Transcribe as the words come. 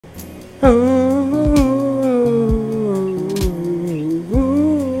Your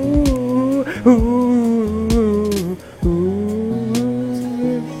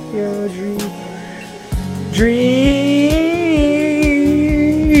dream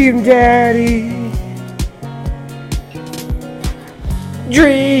daddy.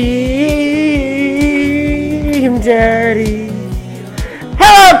 Dream daddy.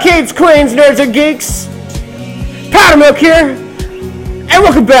 Hello kids, queens, nerds, and geeks. Powder Milk here, and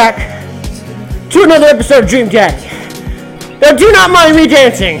welcome back to another episode of Dream Daddy. Now do not mind me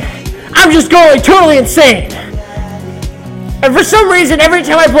dancing, I'm just going totally insane. And for some reason, every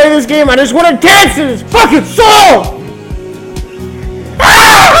time I play this game, I just want to dance to this fucking song!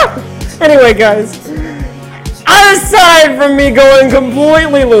 Ah! Anyway guys, aside from me going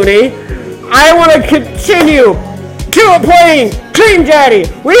completely loony, I want to continue to playing Dream Daddy.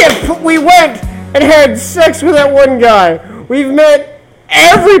 We went and had sex with that one guy. We've met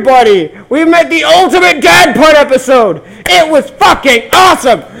everybody. We've met the ultimate dad part episode. It was fucking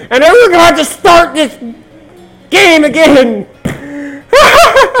awesome. And then we're going to have to start this game again.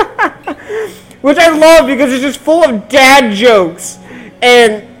 Which I love because it's just full of dad jokes.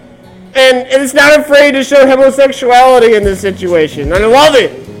 And it's not afraid to show homosexuality in this situation. And I love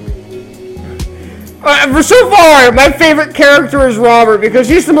it. For so far, my favorite character is Robert because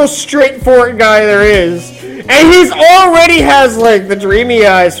he's the most straightforward guy there is. And he's already has, like, the dreamy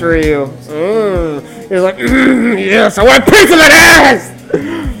eyes for you. He's like, yes, I want a piece of that ass!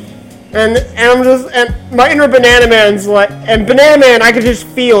 And my inner Banana Man's like, and Banana Man, I could just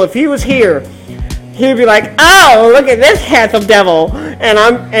feel, if he was here, he'd be like, oh, look at this handsome devil.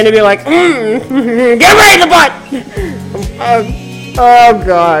 And he'd be like, get right in the butt! Oh,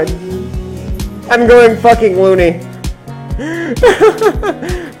 God. I'm going fucking loony.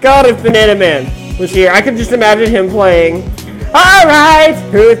 God, if Banana Man was here, I could just imagine him playing. Alright,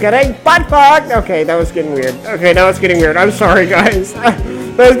 who's getting butt fucked? Okay, that was getting weird. I'm sorry, guys.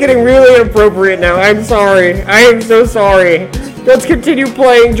 That was getting really inappropriate now. I'm sorry. I am so sorry. Let's continue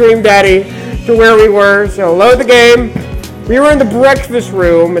playing Dream Daddy to where we were. So, load the game. We were in the breakfast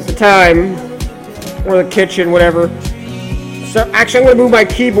room at the time. Or the kitchen, whatever. So, actually, I'm going to move my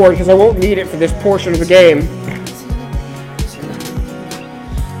keyboard because I won't need it for this portion of the game.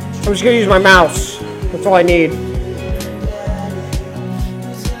 I'm just going to use my mouse. That's all I need.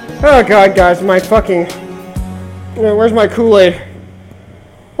 Oh, God, guys. My fucking... where's my Kool-Aid?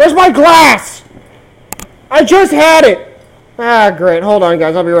 Where's my glass? I just had it. Ah, great. Hold on,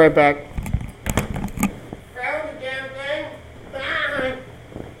 guys. I'll be right back. Found the damn thing. Ah.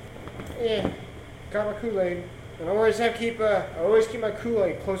 Yeah. Got my Kool-Aid. I always keep my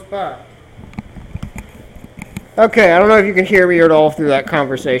Kool-Aid close by. Okay, I don't know if you can hear me at all through that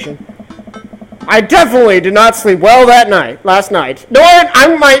conversation. I definitely did not sleep well last night. No,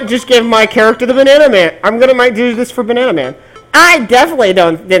 I might just give my character the Banana Man. might do this for Banana Man. I definitely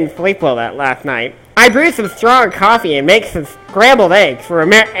didn't sleep well that last night. I brewed some strong coffee and make some scrambled eggs for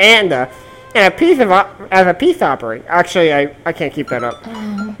and a piece offering. Actually, I can't keep that up.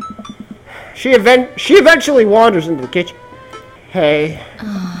 She eventually wanders into the kitchen. Hey,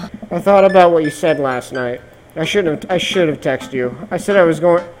 I thought about what you said last night. I should have texted you. I said I was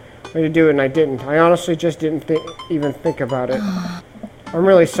going to do it and I didn't. I honestly just didn't even think about it. I'm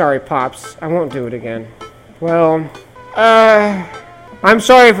really sorry, Pops. I won't do it again. Well, I'm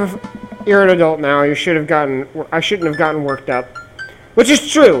sorry for you're an adult now. I shouldn't have gotten worked up. Which is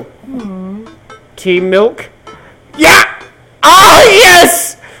true. Team Milk? Yeah! Oh,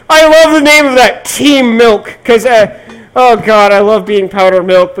 yes! I love the name of that, Team Milk, because, oh God, I love being powdered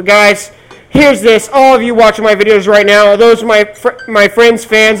milk. But guys, here's this. All of you watching my videos right now, those are my friends,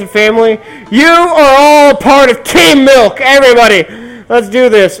 fans, and family. You are all part of Team Milk. Everybody, let's do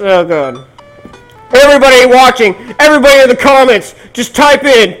this. Oh God. Everybody watching, everybody in the comments, just type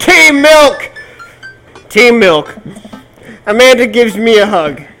in Team Milk. Team Milk. Amanda gives me a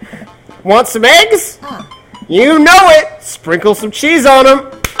hug. Want some eggs? You know it. Sprinkle some cheese on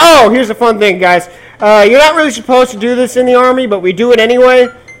them. Oh, here's a fun thing, guys. You're not really supposed to do this in the Army, but we do it anyway.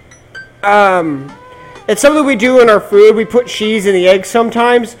 It's something we do in our food. We put cheese in the eggs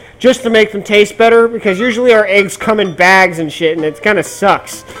sometimes just to make them taste better because usually our eggs come in bags and shit and it kind of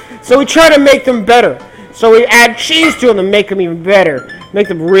sucks. So we try to make them better. So we add cheese to them and make them even better. Make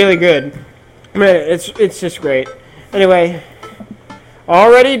them really good. Man, it's just great. Anyway,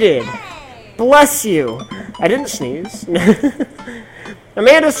 already did. Bless you. I didn't sneeze.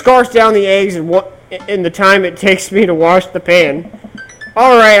 Amanda scarfs down the eggs in the time it takes me to wash the pan.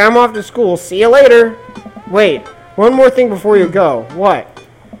 Alright, I'm off to school. See you later. Wait, one more thing before you go. What?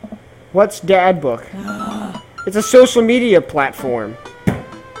 What's Dad Book? It's a social media platform.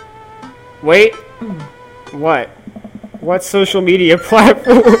 Wait. What? What social media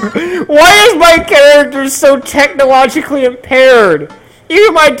platform? Why is my character so technologically impaired?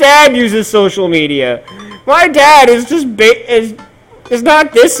 Even my dad uses social media. My dad is just is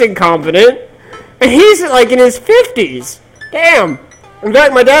not this incompetent. And he's like in his 50s. Damn. In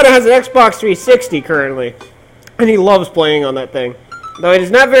fact, my dad has an Xbox 360 currently. And he loves playing on that thing. Though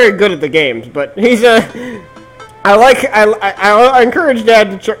he's not very good at the games, but he's I encourage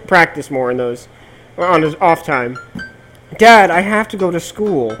Dad to practice more in those on his off time. Dad, I have to go to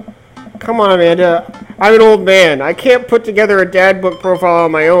school. Come on, Amanda. I'm an old man. I can't put together a dad book profile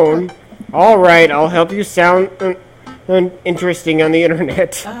on my own. All right, I'll help you sound interesting on the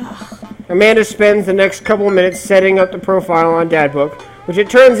internet. Amanda spends the next couple of minutes setting up the profile on Dad Book, which it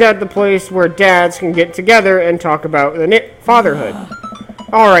turns out the place where dads can get together and talk about fatherhood.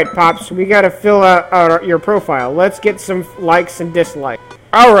 Alright, Pops, we gotta fill out your profile. Let's get some likes and dislikes.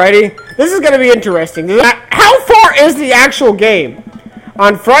 Alrighty, this is gonna be interesting. How far is the actual game?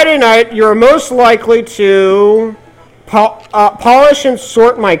 On Friday night, you're most likely to polish and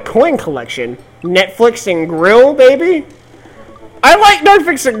sort my coin collection. Netflix and grill, baby? I like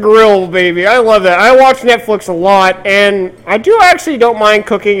Netflix and grill, baby. I love that. I watch Netflix a lot, and I don't mind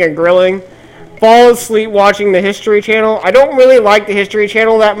cooking and grilling. Fall asleep watching the History Channel. I don't really like the History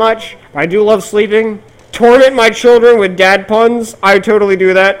Channel that much. I do love sleeping. Torment my children with dad puns. I totally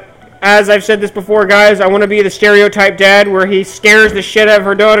do that. As I've said this before, guys, I want to be the stereotype dad where he scares the shit out of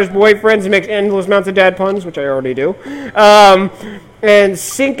her daughter's boyfriends and makes endless amounts of dad puns, which I already do. And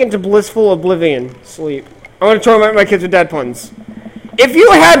sink into blissful oblivion. Sleep. I want to torment my kids with dad puns. If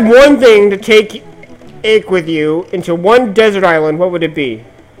you had one thing to take with you into one desert island, what would it be?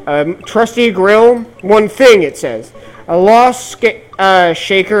 Trusty grill, one thing, it says. A lost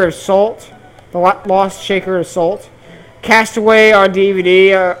shaker of salt. The lost shaker of salt. Castaway on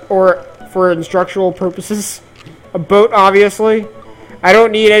DVD or for instructional purposes. A boat, obviously. I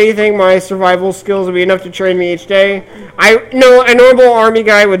don't need anything. My survival skills will be enough to train me each day. I know a normal army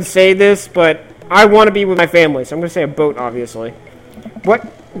guy would say this, but I want to be with my family, so I'm going to say a boat, obviously.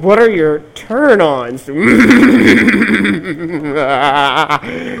 What are your turn-ons?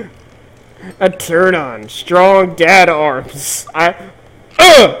 A turn-on. Strong dad arms.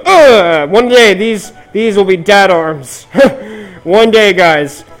 One day, these will be dad arms. One day,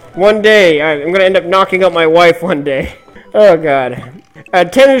 guys. One day. I'm going to end up knocking up my wife one day. Oh, God.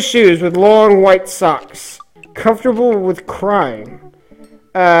 Tennis shoes with long white socks. Comfortable with crying.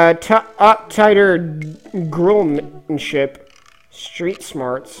 Tighter grillmanship. Street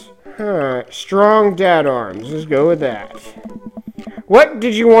smarts. Strong dad arms. Let's go with that. What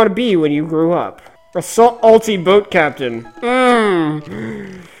did you want to be when you grew up? A salty boat captain.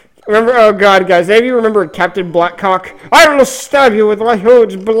 Remember, oh god, guys, maybe you remember Captain Blackcock? I will stab you with my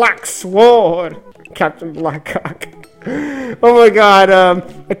huge black sword. Captain Blackcock. Oh my god,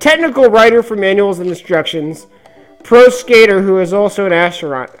 a technical writer for manuals and instructions. Pro skater who is also an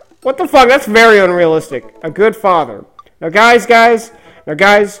astronaut. What the fuck? That's very unrealistic. A good father. Now guys,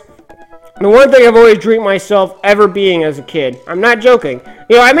 the one thing I've always dreamed myself ever being as a kid. I'm not joking.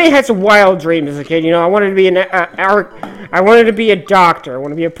 You know, I may have had some wild dreams as a kid. You know, I wanted to be I wanted to be a doctor. I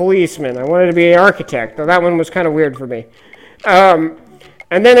wanted to be a policeman. I wanted to be an architect. Though that one was kind of weird for me. And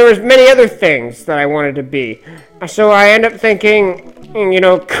then there was many other things that I wanted to be. So I ended up thinking, you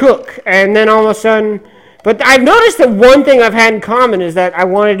know, cook. And then all of a sudden, but I've noticed that one thing I've had in common is that I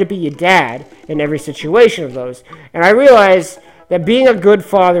wanted to be a dad in every situation of those. And I realized that being a good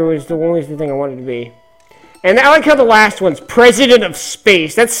father was the only thing I wanted to be. And I like how the last one's president of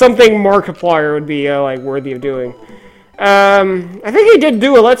space. That's something Markiplier would be like worthy of doing. I think he did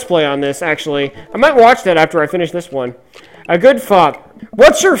do a Let's Play on this, actually. I might watch that after I finish this one. A good father.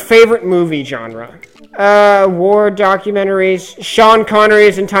 What's your favorite movie genre? War documentaries. Sean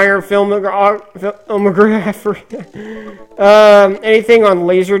Connery's entire filmography. Anything on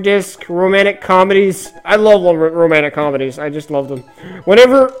Laserdisc. Romantic comedies. I love romantic comedies. I just love them.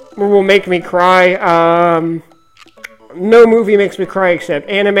 Whatever will make me cry. No movie makes me cry except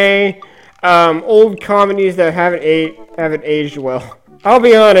anime. Old comedies that haven't aged well. I'll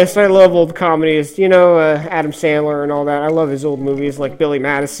be honest, I love old comedies. You know, Adam Sandler and all that. I love his old movies like Billy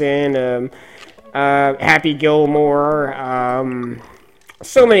Madison, Happy Gilmore,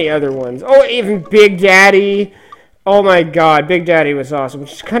 so many other ones. Oh, even Big Daddy. Oh my god, Big Daddy was awesome,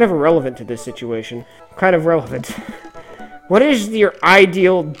 which is kind of irrelevant to this situation. Kind of relevant. What is your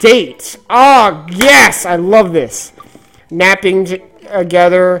ideal date? Oh, yes, I love this. Napping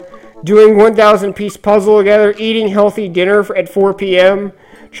together. Doing 1,000-piece puzzle together, eating healthy dinner at 4 p.m.,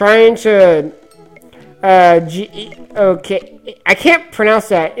 trying to Okay. I can't pronounce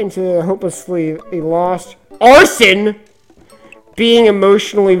that into the hopelessly lost. Arson! Being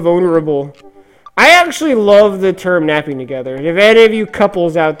emotionally vulnerable. I actually love the term napping together. If any of you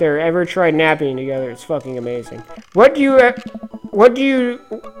couples out there ever tried napping together, it's fucking amazing. What do you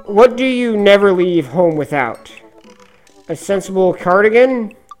never leave home without? A sensible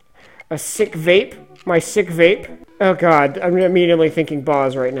cardigan? A sick vape? My sick vape? Oh god, I'm immediately thinking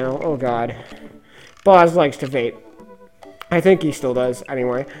Boz right now. Oh god. Boz likes to vape. I think he still does,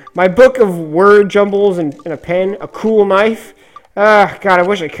 anyway. My book of word jumbles and a pen. A cool knife. God, I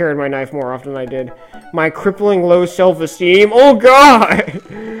wish I carried my knife more often than I did. My crippling low self-esteem. Oh, God!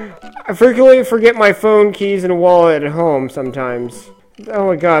 I frequently forget my phone, keys, and wallet at home sometimes. Oh,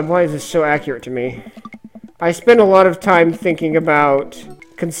 my God, why is this so accurate to me? I spend a lot of time thinking about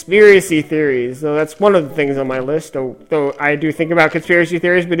conspiracy theories, though that's one of the things on my list, though I do think about conspiracy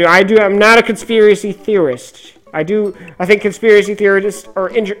theories, but I'm not a conspiracy theorist. I think conspiracy theories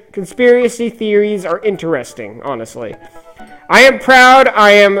are interesting, honestly. I am proud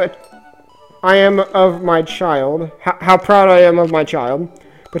I am of my child. How proud I am of my child.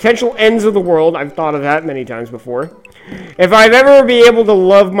 Potential ends of the world. I've thought of that many times before. If I've ever be able to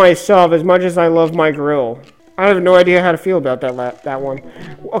love myself as much as I love my grill. I have no idea how to feel about that one.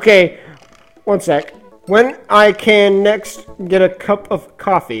 Okay, one sec. When I can next get a cup of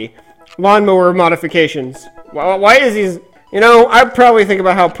coffee. Lawnmower modifications. Why is these... You know, I probably think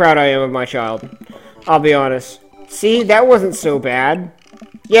about how proud I am of my child. I'll be honest. See, that wasn't so bad.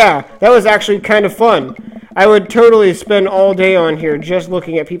 Yeah, that was actually kind of fun. I would totally spend all day on here just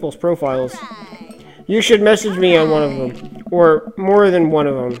looking at people's profiles. You should message me on one of them. Or more than one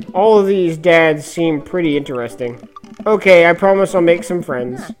of them. All of these dads seem pretty interesting. Okay, I promise I'll make some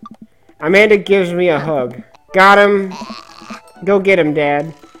friends. Amanda gives me a hug. Got him. Go get him,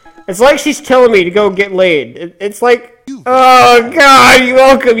 Dad. It's like she's telling me to go get laid. It's like... Oh, God, you're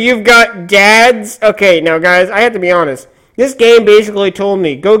welcome. You've got dads. Okay, now, guys, I have to be honest. This game basically told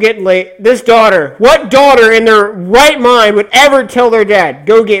me, go get laid. This daughter. What daughter in their right mind would ever tell their dad,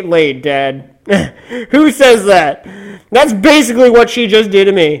 go get laid, Dad? Who says that? That's basically what she just did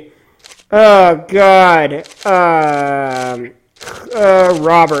to me. Oh, God.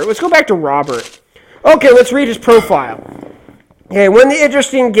 Robert. Let's go back to Robert. Okay, let's read his profile. Okay, when the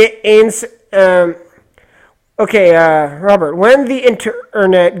interesting gains... Robert, when the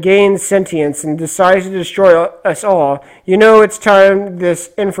internet gains sentience and decides to destroy us all, you know it's time this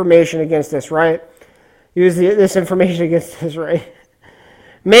information against us, right? Use this information against us, right?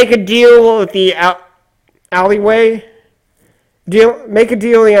 Make a deal with the alleyway. Make a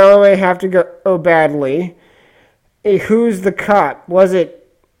deal in the alleyway, have to go badly. Hey, who's the cop? Was it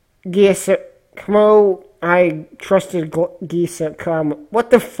Giacomo? I trusted Giacomo. What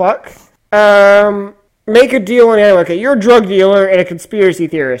the fuck? Make a deal in the alleyway. Okay, you're a drug dealer and a conspiracy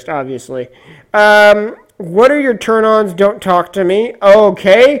theorist, obviously. What are your turn-ons? Don't talk to me.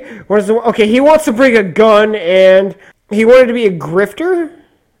 Okay. Okay, he wants to bring a gun and he wanted to be a grifter?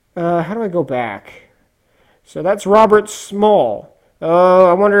 How do I go back? So that's Robert Small.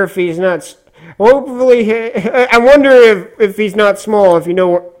 I wonder if he's not... Hopefully, I wonder if he's not small, if you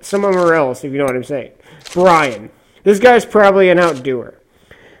know somewhere else, if you know what I'm saying. Brian. This guy's probably an outdoer.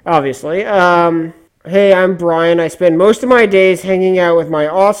 Obviously. Hey, I'm Brian. I spend most of my days hanging out with my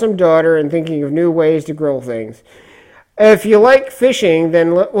awesome daughter and thinking of new ways to grill things. If you like fishing,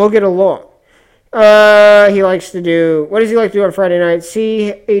 then we'll get along. He likes to do... What does he like to do on Friday night?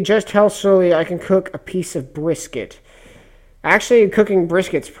 See just how slowly I can cook a piece of brisket. Actually, cooking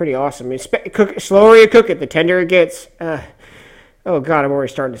brisket's pretty awesome. Slower you cook it, the tender it gets. Oh, God, I'm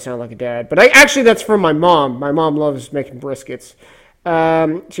already starting to sound like a dad. But actually, that's from my mom. My mom loves making briskets.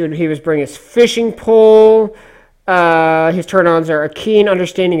 He was bringing his fishing pole. His turn-ons are a keen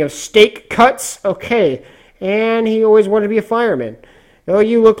understanding of steak cuts. Okay. And he always wanted to be a fireman. Oh,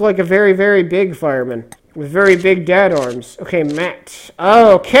 you look like a very, very big fireman with very big dad arms. Okay, Matt.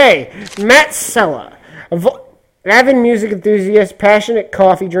 Okay. Matt Sella. Avid music enthusiast, passionate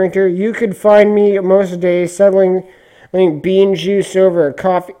coffee drinker. You could find me most days settling bean juice over a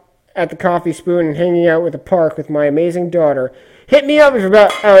coffee at the coffee spoon and hanging out with the park with my amazing daughter. Hit me up if about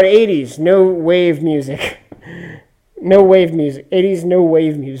 80s, no wave music. No wave music. 80s, no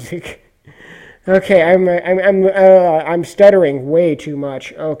wave music. Okay, I'm stuttering way too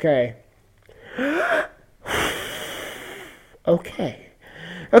much. Okay. Okay.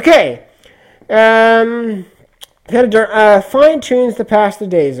 Fine-tunes to pass the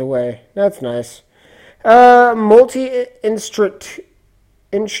days away. That's nice.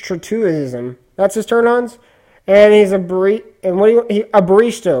 Multi-instructuism. That's his turn-ons. And he's a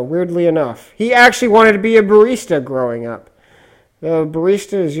barista, weirdly enough. He actually wanted to be a barista growing up. The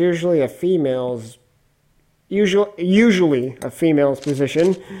barista is usually a female's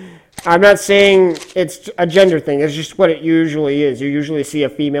position. I'm not saying it's a gender thing. It's just what it usually is. You usually see a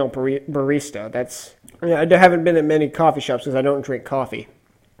female barista. I haven't been at many coffee shops because I don't drink coffee.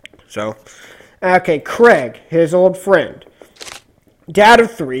 So, okay, Craig, his old friend. Dad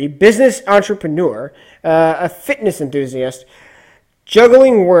of 3, business entrepreneur, a fitness enthusiast.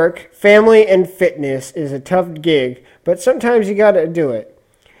 Juggling work, family, and fitness is a tough gig, but sometimes you gotta do it.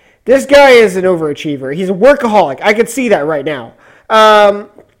 This guy is an overachiever. He's a workaholic. I can see that right now.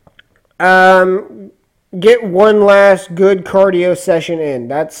 Get one last good cardio session in.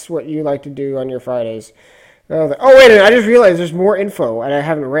 That's what you like to do on your Fridays. Oh, wait a minute. I just realized there's more info and I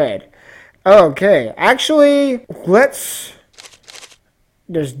haven't read. Okay. Actually,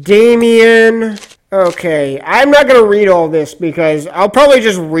 there's Damien. Okay. I'm not going to read all this because I'll probably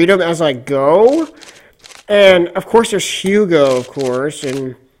just read them as I go. And, of course, there's Hugo, of course.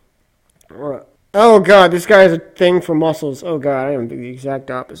 And, oh, God. This guy has a thing for muscles. Oh, God. I am the exact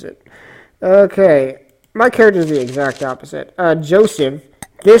opposite. Okay. My character is the exact opposite. Joseph.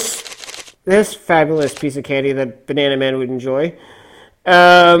 This fabulous piece of candy that Banana Man would enjoy.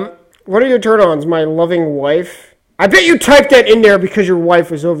 What are your turn-ons? My loving wife. I bet you typed that in there because your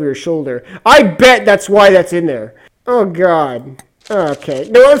wife was over your shoulder. I bet that's why that's in there. Oh, God. Okay.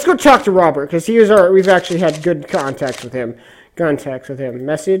 No, let's go talk to Robert, because we've actually had good contacts with him.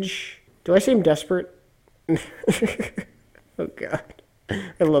 Message. Do I seem desperate? Oh, God.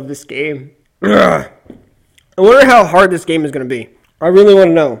 I love this game. Ugh. I wonder how hard this game is going to be. I really want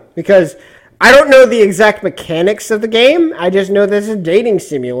to know, because I don't know the exact mechanics of the game. I just know this is a dating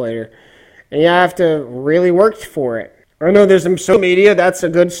simulator. And you have to really work for it. I know there's some social media. That's a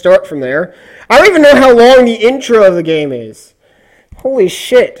good start from there. I don't even know how long the intro of the game is. Holy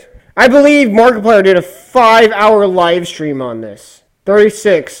shit. I believe Markiplier did a 5-hour live stream on this.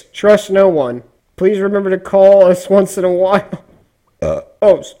 36. Trust no one. Please remember to call us once in a while.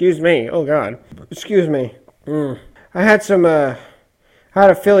 Oh, excuse me. Oh, God. Excuse me. I had a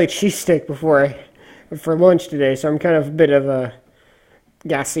Philly cheesesteak for lunch today, so I'm kind of a bit of a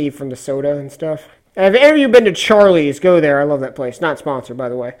gassy from the soda and stuff. Have any of you been to Charlie's? Go there. I love that place. Not sponsored, by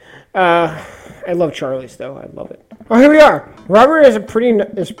the way. I love Charlie's, though. I love it. Oh, here we are. Robert was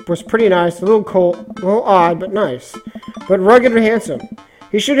pretty nice. A little cold, a little odd, but nice. But rugged and handsome.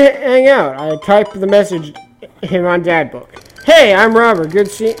 He should hang out. I typed the message him on Dad Book. Hey, I'm Robert. Good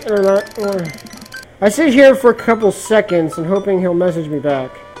seeing. I sit here for a couple seconds and hoping he'll message me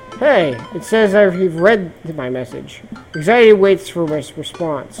back. Hey, it says you've read my message. Anxiety waits for my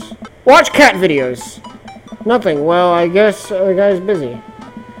response. Watch cat videos. Nothing. Well, I guess the guy's busy.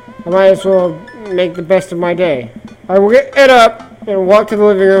 I might as well make the best of my day. I will get up and walk to the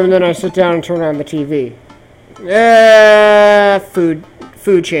living room, and then I sit down and turn on the TV.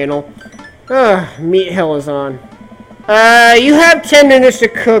 Food channel. Meat hell is on. You have 10 minutes to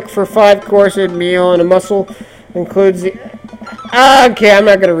cook for 5-course meal, and a muscle includes the... Okay, I'm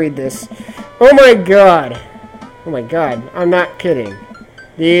not going to read this. Oh my god. I'm not kidding.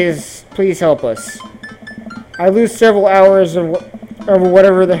 Please help us. I lose several hours of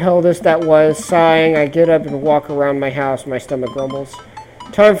whatever the hell that was. Sighing, I get up and walk around my house. My stomach grumbles.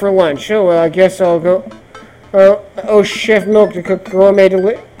 Time for lunch. Oh, well, I guess I'll go... Chef Milk to cook gourmet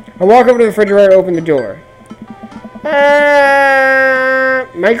I walk over to the refrigerator and open the door.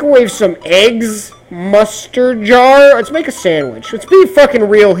 Microwave some eggs, mustard jar. Let's make a sandwich. Let's be fucking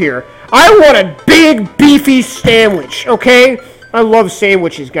real here. I want a big, beefy sandwich, okay? I love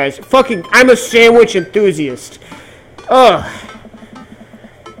sandwiches, guys. I'm a sandwich enthusiast. Ugh.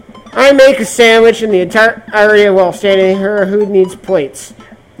 I make a sandwich in the entire area while standing here. Who needs plates?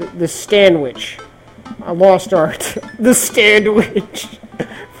 The sandwich. A lost art. The sandwich.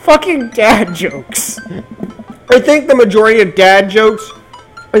 Fucking dad jokes. I think the majority of dad jokes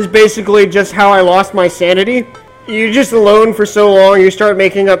is basically just how I lost my sanity. You're just alone for so long, you start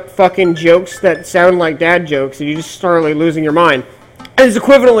making up fucking jokes that sound like dad jokes, and you just start like losing your mind. And it's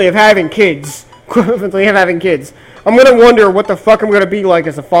equivalently of having kids. I'm gonna wonder what the fuck I'm gonna be like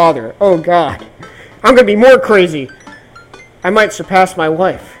as a father. Oh god. I'm gonna be more crazy. I might surpass my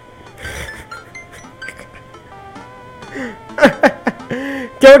wife.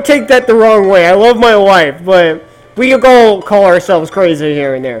 Don't take that the wrong way. I love my wife, but we can all call ourselves crazy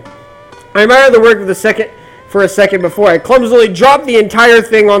here and there. I admire the work of for a second before I clumsily drop the entire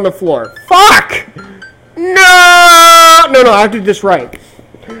thing on the floor. Fuck! No! I have to do this right.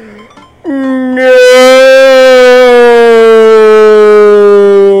 No!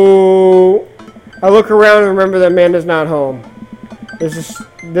 I look around and remember that Amanda's not home. This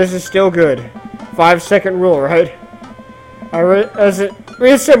is still good. 5-second rule, right? As it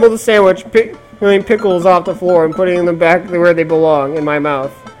reassemble the sandwich, pulling pickles off the floor and putting them back where they belong, in my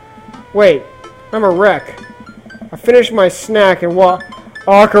mouth. Wait, I'm a wreck. I finish my snack and walk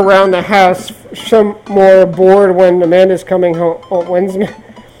around the house, some more bored when Amanda's coming home.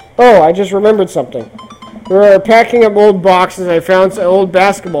 Oh, I just remembered something. We were packing up old boxes. I found an old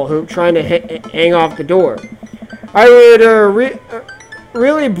basketball hoop trying to hang off the door. I would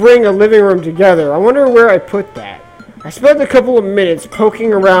really bring a living room together. I wonder where I put that. I spent a couple of minutes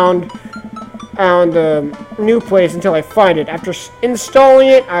poking around the new place until I find it. After installing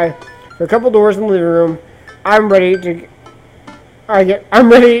it, for a couple doors in the living room, I'm ready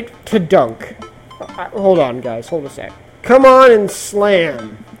to dunk. Hold on, guys. Hold a sec. Come on and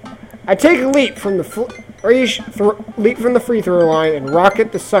slam. I take a leap from the free throw line and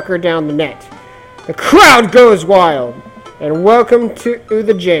rocket the sucker down the net. The crowd goes wild. And welcome to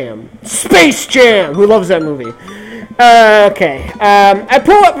the jam. Space Jam! Who loves that movie? Okay. I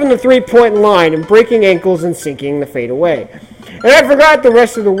pull up from the three-point line and breaking ankles and sinking the fade away. And I forgot the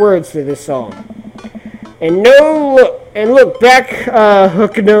rest of the words to this song. And look back,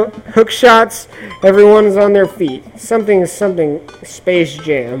 hook shots. Everyone's on their feet. Something, Space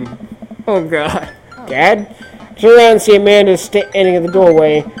Jam. Oh, God. Dad? I turn around and see Amanda standing in the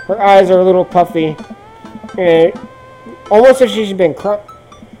doorway. Her eyes are a little puffy. And almost as she's been crying.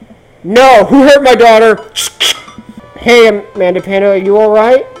 No! Who hurt my daughter? Hey, Amanda Panda, are you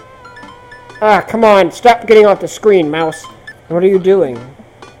alright? Ah, come on. Stop getting off the screen, mouse. What are you doing?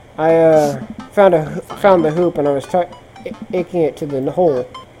 I found the hoop and I was taking it to the hole.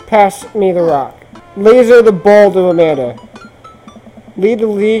 Pass me the rock. Laser the ball to Amanda. Lead the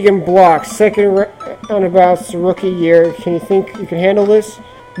league in blocks. Second roundabout's rookie year. Can you think you can handle this?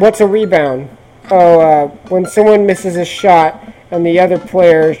 What's a rebound? Oh, when someone misses a shot and the other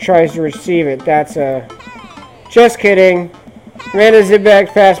player tries to receive it, that's a... Just kidding. Amanda zips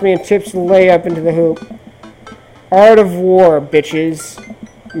back past me and tips the layup into the hoop. Art of War, bitches.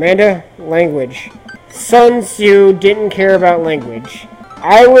 Amanda, language. Sun Tzu didn't care about language.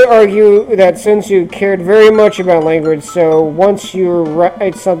 I would argue that Sun Tzu cared very much about language, so once you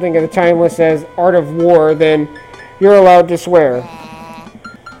write something at the timeless as Art of War, then you're allowed to swear.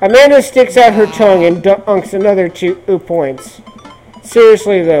 Amanda sticks out her tongue and dunks another 2 points.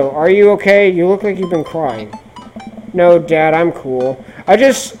 Seriously, though, are you okay? You look like you've been crying. No, Dad, I'm cool. I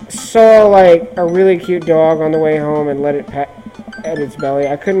just saw, like, a really cute dog on the way home and let it pat at its belly.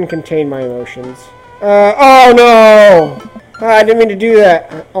 I couldn't contain my emotions. Oh, no! I didn't mean to do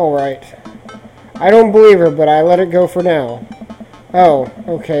that. Alright. I don't believe her, but I let it go for now. Oh,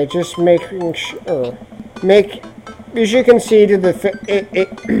 okay, just making sure. You should concede to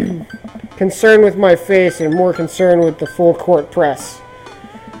the concern with my face and more concern with the full court press.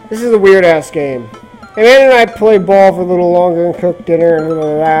 This is a weird-ass game. Amanda and I play ball for a little longer and cook dinner and blah,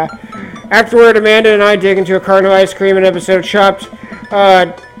 blah, blah. Afterward, Amanda and I dig into a carton of ice cream and episode Chopped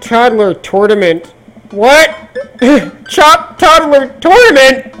Toddler Tournament. What? Chopped Toddler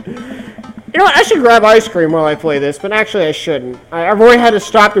Tournament? You know what? I should grab ice cream while I play this, but actually I shouldn't. I've already had to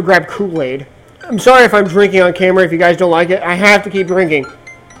stop to grab Kool-Aid. I'm sorry if I'm drinking on camera. If you guys don't like it, I have to keep drinking,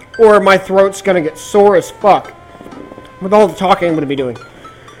 or my throat's gonna get sore as fuck with all the talking I'm gonna be doing.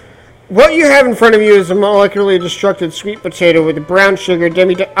 What you have in front of you is a molecularly destructive sweet potato with the brown sugar,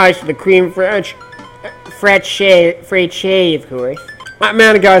 demi-iced with the cream fraiche, of course.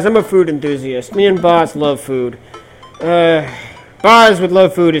 Man, guys, I'm a food enthusiast. Me and Boz love food. Boz would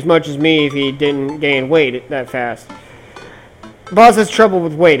love food as much as me if he didn't gain weight that fast. Boz has trouble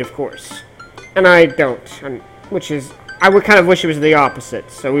with weight, of course. And I don't, I would kind of wish it was the opposite,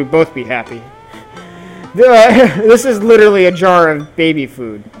 so we'd both be happy. This is literally a jar of baby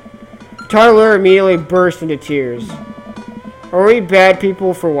food. Toddler immediately burst into tears. Are we bad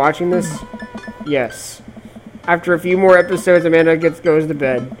people for watching this? Yes. After a few more episodes, Amanda goes to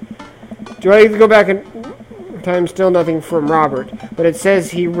bed. Do I need to go back in time? Still nothing from Robert, but it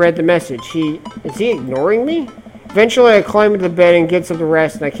says he read the message. Is he ignoring me? Eventually, I climb into the bed and get some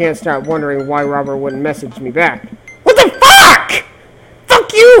rest, and I can't stop wondering why Robert wouldn't message me back. What the fuck?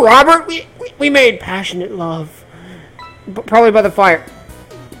 Fuck you, Robert! We made passionate love. Probably by the fire.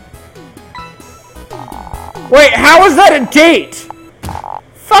 Wait, how is that a date?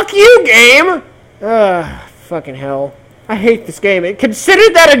 Fuck you, game! Fucking hell. I hate this game.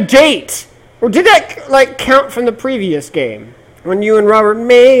 Consider that a date! Or did that, like, count from the previous game? When you and Robert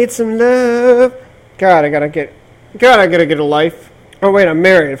made some love. God, I gotta get a life. Oh, wait, I'm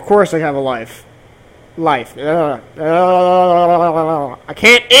married. Of course I have a life. life. I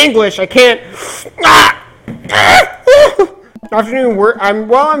can't English. I can't. Afternoon work.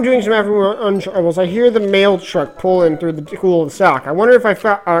 While I'm doing some afternoon troubles, I hear the mail truck pull in through the cool of the sock. I wonder if I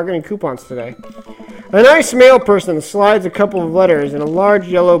got any coupons today. A nice mail person slides a couple of letters in a large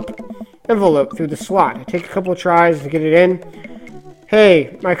yellow envelope through the slot. I take a couple of tries to get it in.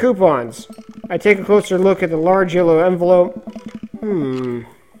 Hey, my coupons. I take a closer look at the large yellow envelope.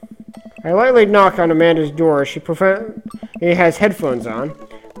 I lightly knock on Amanda's door. She has headphones on.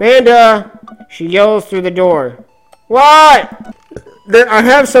 Amanda! She yells through the door. What? I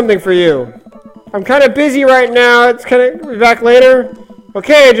have something for you. I'm kind of busy right now. It's kind of be back later.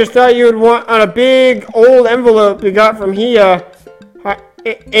 Okay, I just thought you would want on a big old envelope you got from HIA.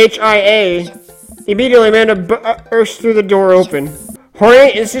 HIA. Immediately, Amanda bursts through the door open.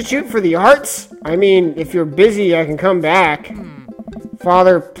 Hornet Institute for the Arts? I mean, if you're busy, I can come back.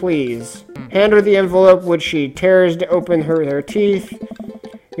 Father, please. Hand her the envelope, which she tears to open her teeth.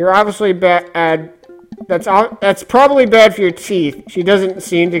 You're obviously bad. That's probably bad for your teeth. She doesn't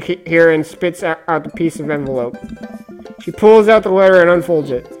seem to hear and spits out the piece of envelope. She pulls out the letter and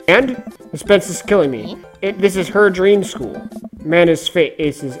unfolds it. And? Suspense is killing me. This is her dream school. Amanda's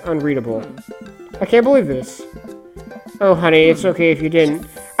face is unreadable. I can't believe this. Oh, honey, it's okay if you didn't.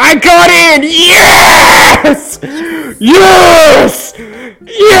 I got in! Yes! Yes!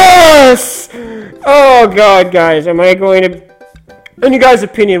 Yes! Oh, God, guys. Am I going to... In your guys'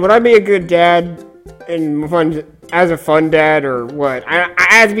 opinion, would I be a good dad? And as a fun dad, or what? I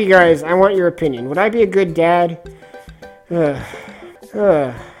ask you guys, I want your opinion. Would I be a good dad? God.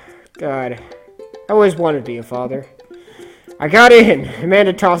 I always wanted to be a father. I got in.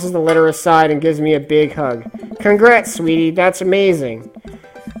 Amanda tosses the letter aside and gives me a big hug. Congrats, sweetie. That's amazing.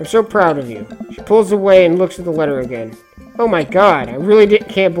 I'm so proud of you. She pulls away and looks at the letter again. Oh my God, I really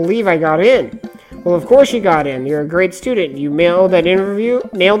can't believe I got in. Well, of course you got in. You're a great student. You nailed that interview,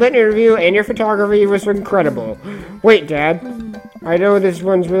 and your photography was incredible. Wait, Dad. I know this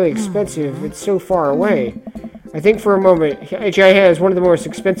one's really expensive. It's so far away. I think for a moment, HIA is one of the most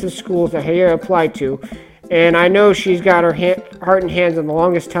expensive schools that HIA applied to, and I know she's got her heart and hands on the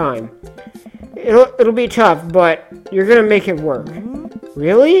longest time. It'll be tough, but you're gonna make it work.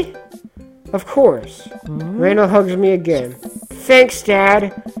 Really? Of course. Randall hugs me again. Thanks,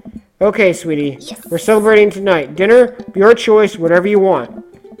 Dad. Okay, sweetie. Yes. We're celebrating tonight. Dinner, your choice, whatever you want.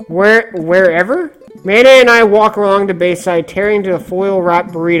 Wherever? Amanda and I walk along the bayside, tearing to the foil-wrapped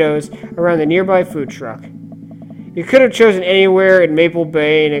burritos around the nearby food truck. You could have chosen anywhere in Maple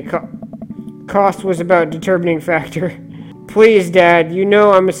Bay, and cost was about a determining factor. Please, Dad, you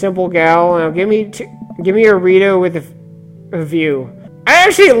know I'm a simple gal. Now give me a burrito with a view. I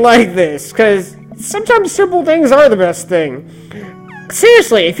actually like this, because sometimes simple things are the best thing.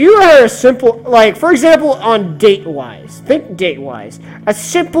 Seriously, if you are a simple, like, for example, on date-wise, think date-wise, a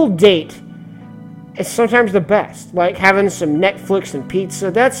simple date is sometimes the best. Like having some Netflix and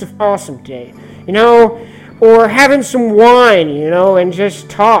pizza, that's an awesome date, you know? Or having some wine, you know, and just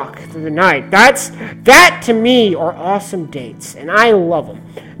talk through the night. That to me are awesome dates, and I love them.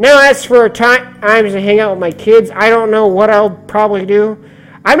 Now, as for times to hang out with my kids, I don't know what I'll probably do.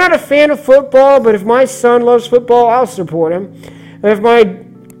 I'm not a fan of football, but if my son loves football, I'll support him. And if my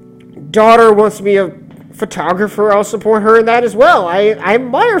daughter wants to be a photographer, I'll support her in that as well. I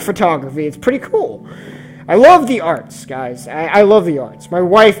admire photography. It's pretty cool. I love the arts, guys. I love the arts. My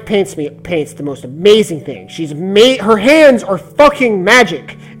wife paints the most amazing thing. Her hands are fucking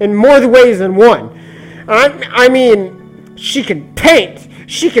magic in more ways than one. I mean, she can paint,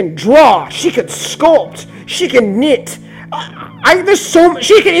 she can draw, she can sculpt, she can knit. There's so much.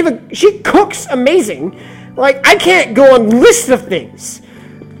 She cooks amazing. Like, I can't go on lists of things.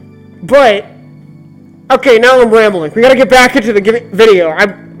 But, okay, now I'm rambling. We gotta get back into the video.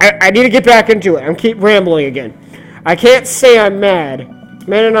 I need to get back into it. I'm keep rambling again. I can't say I'm mad.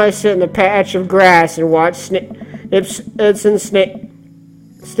 Man and I sit in the patch of grass and watch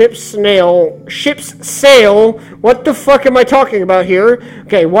ships sail. What the fuck am I talking about here?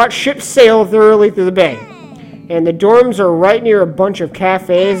 Okay, watch ships sail thoroughly through the bay. And the dorms are right near a bunch of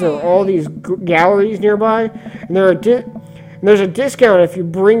cafes. There are all these galleries nearby. And there's a discount if you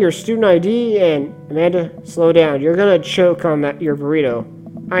bring your student ID. And Amanda, slow down. You're gonna choke on your burrito.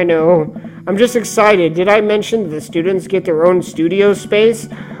 I know. I'm just excited. Did I mention that the students get their own studio space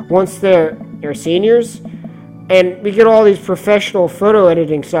once they're seniors? And we get all these professional photo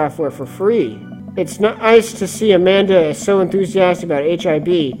editing software for free. It's nice to see Amanda is so enthusiastic about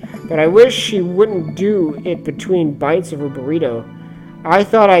HIB, but I wish she wouldn't do it between bites of her burrito. I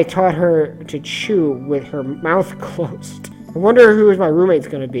thought I taught her to chew with her mouth closed. I wonder who my roommate's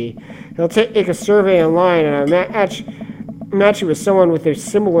going to be. He'll take a survey online and match you with someone with a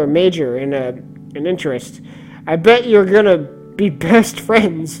similar major and an interest. I bet you're going to be best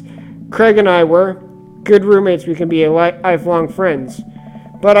friends. Craig and I were. Good roommates, we can be lifelong friends.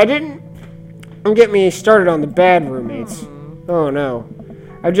 But don't get me started on the bad roommates. Oh no.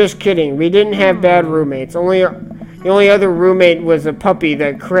 I'm just kidding. We didn't have bad roommates. The only other roommate was a puppy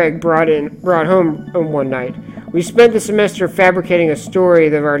that Craig brought home one night. We spent the semester fabricating a story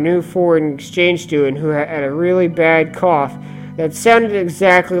of our new foreign exchange student who had a really bad cough that sounded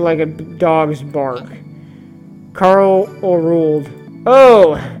exactly like a dog's bark. Carl ruled.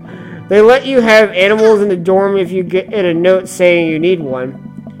 Oh, they let you have animals in the dorm if you get a note saying you need one.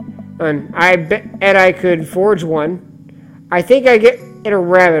 And I bet I could forge one. I think I get a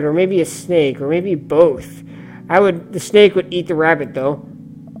rabbit, or maybe a snake, or maybe both. The snake would eat the rabbit, though.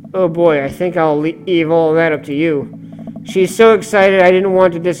 Oh boy, I think I'll leave all of that up to you. She's so excited I didn't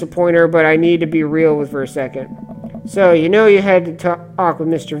want to disappoint her, but I need to be real with her a second. So, you had to talk with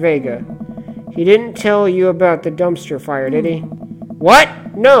Mr. Vega. He didn't tell you about the dumpster fire, did he?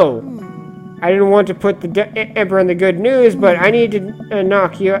 What? No. I didn't want to put the emperor in the good news, but I need to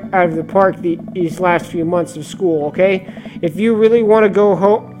knock you out of the park these last few months of school, okay? If you really want to go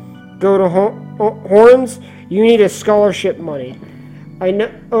to Horns, you need a scholarship money. I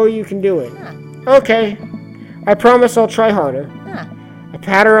know. Oh, you can do it. Okay. I promise I'll try harder. I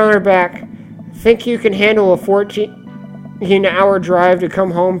pat her on her back. Think you can handle a 14-hour drive to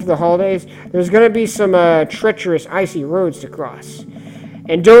come home for the holidays? There's going to be some treacherous, icy roads to cross.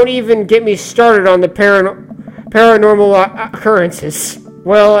 And don't even get me started on the paranormal occurrences.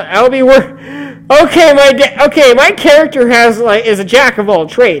 Well, I'll be Okay, my character is a jack of all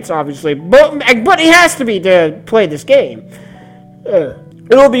trades, obviously, but he has to be to play this game.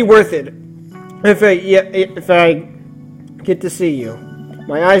 It'll be worth it if I get to see you.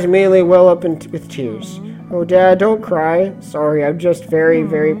 My eyes immediately well up with tears. Oh, Dad, don't cry. Sorry, I'm just very,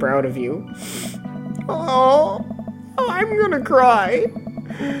 very proud of you. Oh, I'm gonna cry.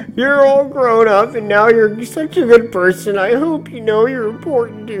 You're all grown up, and now you're such a good person. I hope you know you're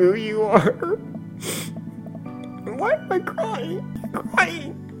important to who you are. Why am I crying?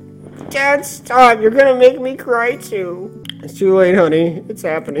 Dad, stop. You're gonna make me cry, too. It's too late, honey. It's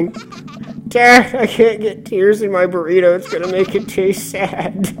happening. Dad, I can't get tears in my burrito. It's gonna make it taste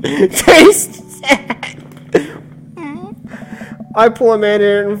sad. Taste sad. I pull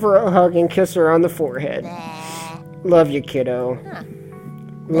Amanda in for a hug and kiss her on the forehead. Love you, kiddo.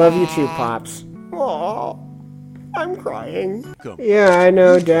 Love you too, Pops. Aw, I'm crying. Yeah, I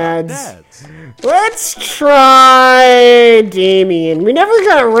know, Dads. Let's try Damien. We never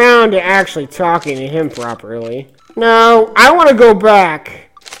got around to actually talking to him properly. No, I want to go back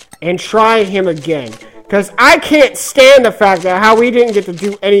and try him again. Because I can't stand the fact that how we didn't get to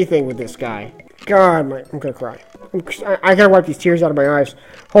do anything with this guy. God, I'm going to cry. I gotta wipe these tears out of my eyes.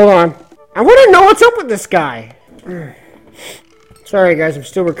 Hold on. I want to know what's up with this guy. Sorry, guys. I'm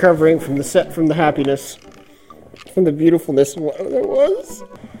still recovering from the happiness. From the beautifulness of what there was.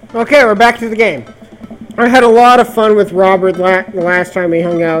 Okay, we're back to the game. I had a lot of fun with Robert the last time we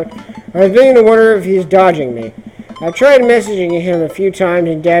hung out. I was beginning to wonder if he's dodging me. I tried messaging him a few times,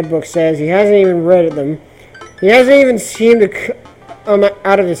 and Dadbook says he hasn't even read them. He hasn't even seemed to come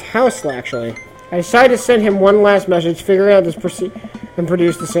out of his house, actually. I decided to send him one last message, figuring out this and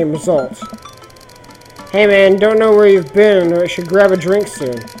produce the same results. Hey man, don't know where you've been, or I should grab a drink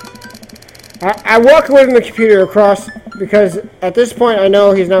soon. I walk away from the computer because at this point I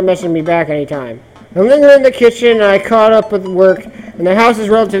know he's not messaging me back anytime. I linger in the kitchen, and I caught up with work, and the house is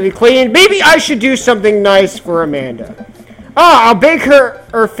relatively clean. Maybe I should do something nice for Amanda. I'll bake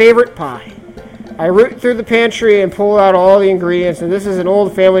her favorite pie. I root through the pantry and pull out all the ingredients, and this is an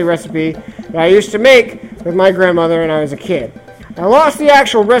old family recipe that I used to make with my grandmother when I was a kid. I lost the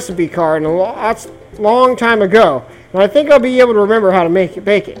actual recipe card a long time ago, and I think I'll be able to remember how to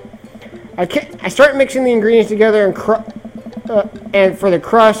bake it. I start mixing the ingredients together and for the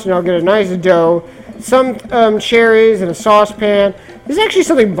crust, and I'll get a nice dough, some cherries, and a saucepan. This is actually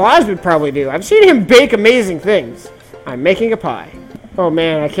something Boz would probably do. I've seen him bake amazing things. I'm making a pie. Oh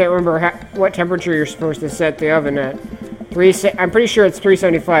man, I can't remember what temperature you're supposed to set the oven at. I'm pretty sure it's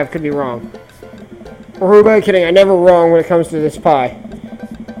 375. Could be wrong. Or who am I kidding? I'm never wrong when it comes to this pie.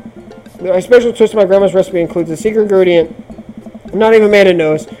 My special twist to my grandma's recipe includes a secret ingredient not even Amanda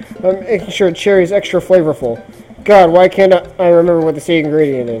knows. I'm making sure cherry is extra flavorful. God, why can't I remember what the secret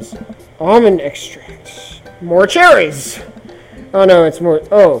ingredient is? Almond extract. More cherries! Oh no, it's more...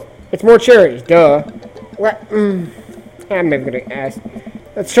 Oh, it's more cherries. Duh. What? I'm never gonna ask.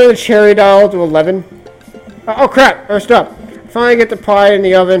 Let's turn the cherry dial to 11. Oh crap! Oh, stop. Finally get the pie in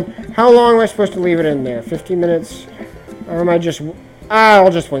the oven. How long am I supposed to leave it in there? 15 minutes? Or am I just...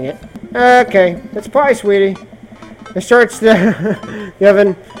 I'll just wing it. Okay, it's pie, sweetie. It starts the, the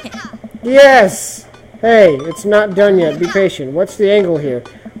oven. Yes! Hey, it's not done yet. Be patient. What's the angle here?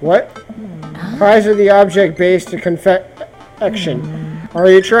 What? Pies are the object-based to confection. Are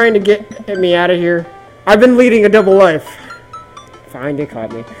you trying to get me out of here? I've been leading a double life. Fine, they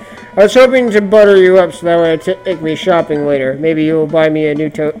caught me. I was hoping to butter you up so that way it'd take me shopping later. Maybe you will buy me a new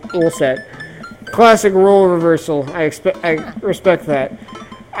tool set. Classic role reversal. I respect that.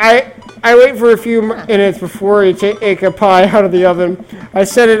 I wait for a few minutes before you take a pie out of the oven. I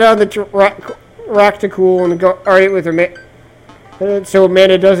set it on the rack to cool and go alright with her so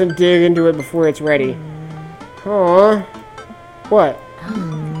Amanda doesn't dig into it before it's ready. Aww. What?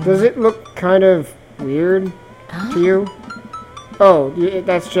 Does it look kind of weird to you? Oh,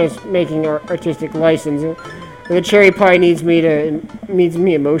 that's just making our artistic license. The cherry pie needs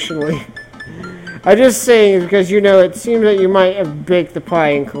me emotionally. I'm just saying because it seems that you might have baked the pie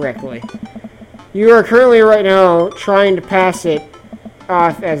incorrectly. You are currently right now trying to pass it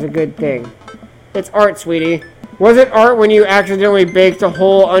off as a good thing. It's art, sweetie. Was it art when you accidentally baked a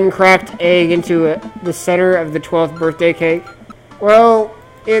whole uncracked egg into the center of the 12th birthday cake? Well,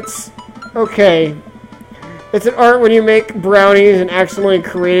 it's okay. It's an art when you make brownies and accidentally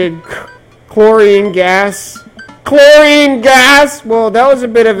created chlorine gas. Chlorine gas! Well, that was a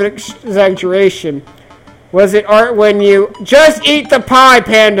bit of an exaggeration. Was it art when you... Just eat the pie,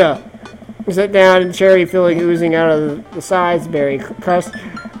 Panda! Sit down and cherry filling oozing out of the sides, berry crust.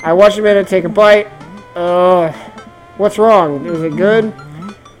 I watched Amanda take a bite. What's wrong? Is it good?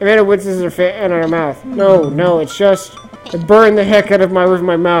 Amanda winces her fan in her mouth. No, it's just... It burned the heck out of my roof of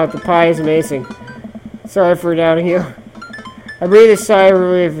my mouth. The pie is amazing. Sorry for doubting you. I breathe a sigh of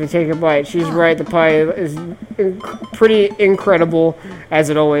relief and take a bite. She's right, the pie is pretty incredible, as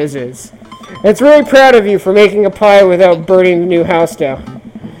it always is. It's really proud of you for making a pie without burning the new house down.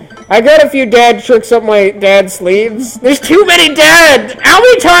 I got a few dad tricks up my dad's sleeves. There's too many dad! How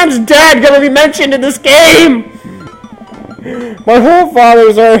many times dad gonna be mentioned in this game? My whole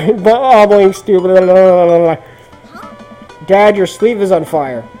fathers are bobbling stupid. Dad, your sleeve is on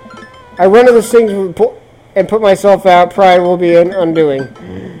fire. I run to the sink and put myself out. Pride will be an undoing.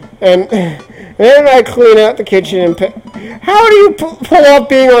 And then I clean out the kitchen and how do you pull off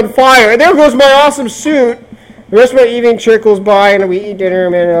being on fire? And there goes my awesome suit. The rest of my evening trickles by and we eat dinner.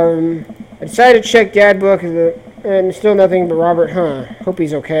 And I decided to check dad book and still nothing but Robert. Hope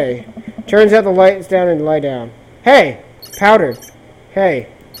he's okay. Turns out the light is down and lie down. Hey, Powder. Hey,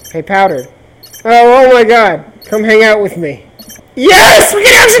 Powder. Oh my God. Come hang out with me. Yes! We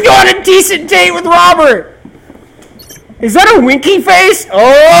can actually go on a decent date with Robert! Is that a winky face?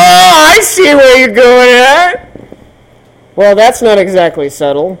 Oh, I see where you're going at! Well, that's not exactly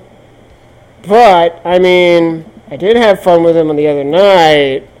subtle. But, I mean, I did have fun with him on the other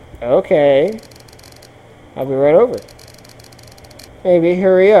night. Okay. I'll be right over. Maybe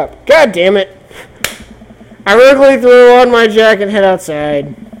hurry up. God damn it! I quickly threw on my jacket and head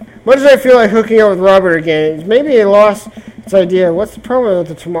outside. Much as I feel like hooking up with Robert again, maybe I lost its idea. What's the problem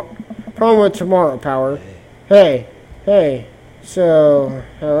with tomorrow, Power? Hey. So,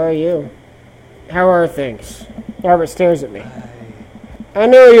 how are you? How are things? Robert stares at me. I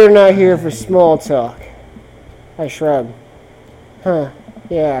know you're not here for small talk. I shrug.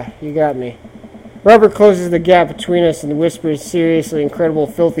 Yeah, you got me. Robert closes the gap between us and whispers seriously incredible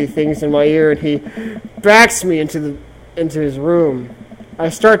filthy things in my ear, and he backs me into his room. I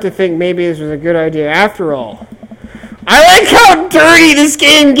start to think maybe this was a good idea after all. I like how dirty this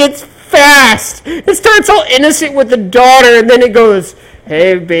game gets fast. It starts all innocent with the daughter, and then it goes,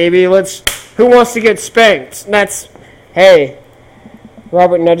 hey, baby, who wants to get spanked? And that's, hey.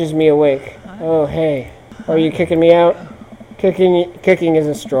 Robert nudges me awake. Oh, hey. Are you kicking me out? Kicking is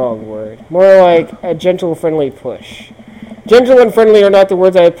a strong word. More like a gentle, friendly push. Gentle and friendly are not the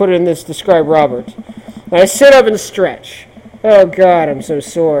words I put in this to describe Robert. I sit up and stretch. Oh, God, I'm so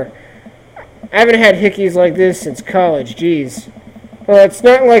sore. I haven't had hickeys like this since college, geez. Well, it's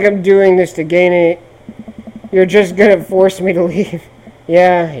not like I'm doing this to gain any... You're just gonna force me to leave.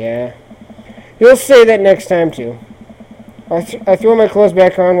 Yeah. You'll say that next time, too. I throw my clothes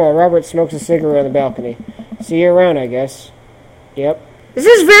back on while Robert smokes a cigarette on the balcony. See you around, I guess. Yep. This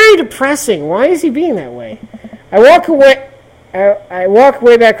is very depressing. Why is he being that way? I walk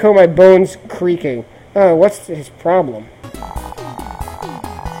way back home, my bones creaking. Oh, what's his problem?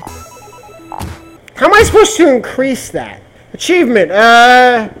 How am I supposed to increase that? Achievement.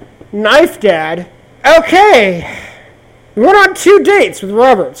 Knife Dad. Okay. We went on 2 dates with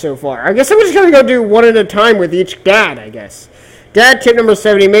Robert so far. I guess I'm just going to go do one at a time with each dad, I guess. Dad tip number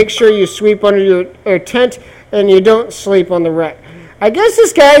 70, make sure you sweep under your tent and you don't sleep on the rack. I guess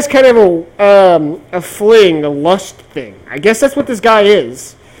this guy's kind of a fling, a lust thing. I guess that's what this guy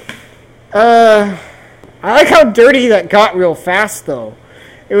is. I like how dirty that got real fast, though.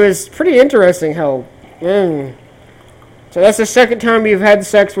 It was pretty interesting how... So that's the second time you've had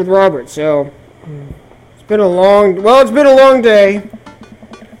sex with Robert, so... It's been a long day.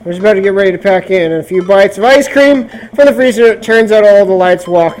 We're just about to get ready to pack in. And a few bites of ice cream from the freezer. It turns out all the lights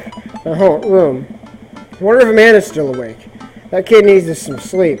walk the whole room. I wonder if Amanda's still awake. That kid needs some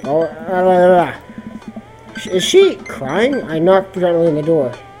sleep. Is she crying? I knocked gently on the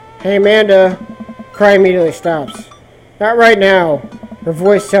door. Hey, Amanda. Cry immediately stops. Not right now. Her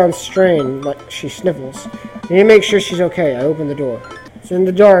voice sounds strained, like she sniffles. I need to make sure she's okay. I open the door. It's in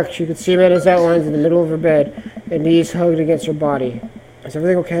the dark. She could see Amanda's outlines in the middle of her bed, and knees hugged against her body. Is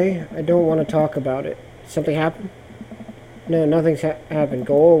everything okay? I don't want to talk about it. Did something happen? No, nothing's happened.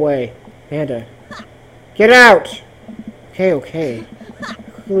 Go away. Amanda. Get out! Okay.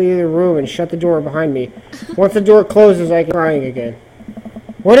 Quickly leave the room and shut the door behind me. Once the door closes, I can crying again.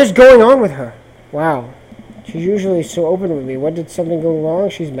 What is going on with her? Wow. She's usually so open with me. What, did something go wrong?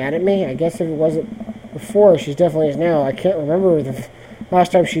 She's mad at me? I guess if it wasn't before, she's definitely is now. I can't remember the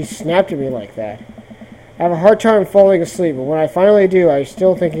last time she snapped at me like that. I have a hard time falling asleep, but when I finally do, I'm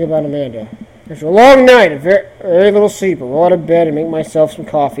still thinking about Amanda. After a long night, a very little sleep, I roll out of bed and make myself some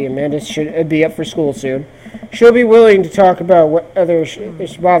coffee. Amanda should be up for school soon. She'll be willing to talk about what others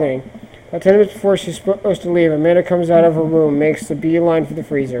is bothering. About 10 minutes before she's supposed to leave, Amanda comes out of her room, makes the beeline for the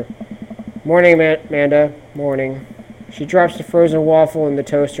freezer. Morning, Amanda. Morning. She drops the frozen waffle in the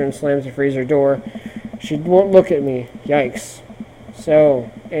toaster and slams the freezer door. She won't look at me. Yikes. So,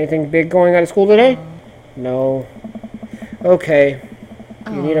 anything big going on at school today? No. Okay.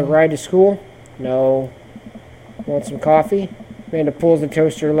 You need a ride to school? No. Want some coffee? Amanda pulls the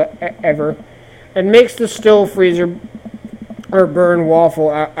toaster ever and makes the still freezer or burn waffle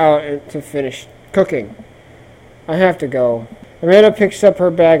out to finish cooking. I have to go. Amanda picks up her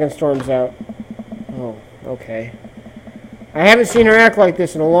bag and storms out. Oh, okay. I haven't seen her act like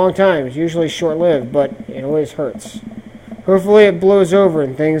this in a long time. It's usually short-lived, but it always hurts. Hopefully it blows over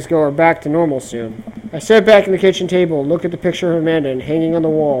and things go back to normal soon. I sit back in the kitchen table and look at the picture of Amanda and hanging on the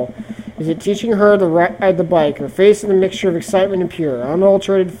wall. Is it teaching her to ride the bike? Her face is a mixture of excitement and pure,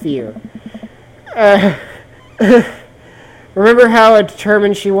 unaltered fear. Remember how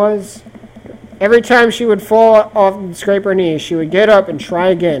determined she was? Every time she would fall off and scrape her knees, she would get up and try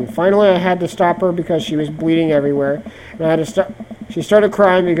again. Finally, I had to stop her because she was bleeding everywhere. And I had to stop. She started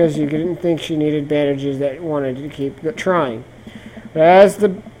crying because she didn't think she needed bandages that wanted to keep trying. But as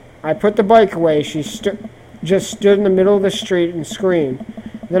I put the bike away, she just stood in the middle of the street and screamed.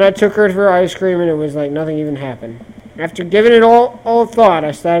 Then I took her for ice cream, and it was like nothing even happened. After giving it all thought,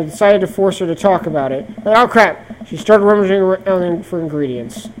 I decided to force her to talk about it. But, oh, crap. She started rummaging around for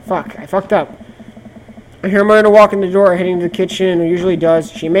ingredients. Fuck, I fucked up. I hear Amanda walk in the door, heading to the kitchen, and usually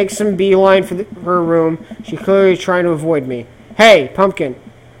does. She makes some beeline for her room. She clearly is trying to avoid me. Hey, Pumpkin.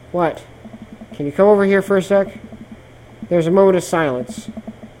 What? Can you come over here for a sec? There's a moment of silence.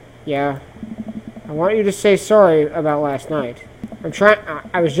 Yeah. I want you to say sorry about last night.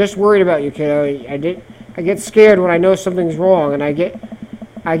 I was just worried about you, kiddo. I get scared when I know something's wrong, and I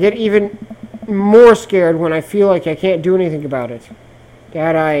get even more scared when I feel like I can't do anything about it.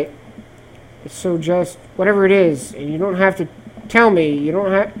 Dad, it's so just, whatever it is, and you don't have to tell me,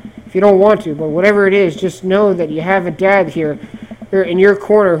 if you don't want to, but whatever it is, just know that you have a dad here in your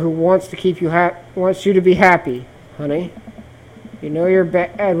corner who wants to keep you wants you to be happy, honey. You know you're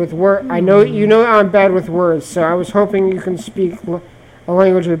bad with words. I know you know I'm bad with words, so I was hoping you can speak a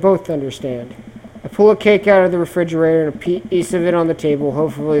language we both understand. I pull a cake out of the refrigerator and a piece of it on the table.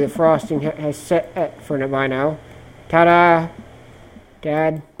 Hopefully the frosting has set for it by now. Ta-da!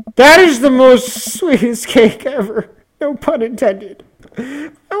 Dad. That is the most sweetest cake ever. No pun intended.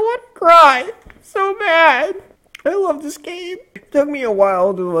 I want to cry so bad. I love this game. It took me a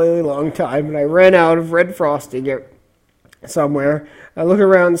really long time, and I ran out of red frosting somewhere. I look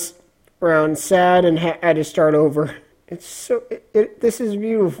around sad and had to start over. This is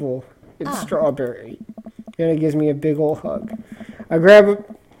beautiful. It's strawberry. And it gives me a big old hug. I grab a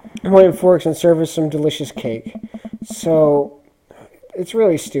plate and forks and serve us some delicious cake. So, it's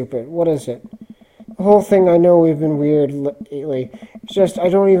really stupid. What is it? The whole thing, I know we've been weird lately. It's just, I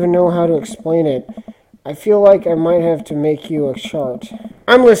don't even know how to explain it. I feel like I might have to make you a chart.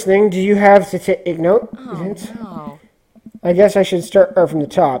 I'm listening. Do you have to take note? Oh, no. I guess I should start from the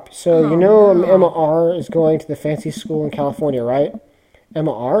top. So, Emma R. is going to the fancy school in California, right?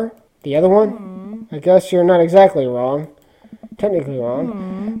 Emma R.? The other one? I guess you're not exactly wrong. Technically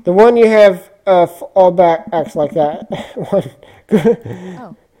wrong. The one you have all back acts like that.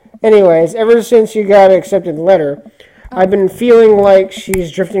 One. Anyways, ever since you got accepted the letter, I've been feeling like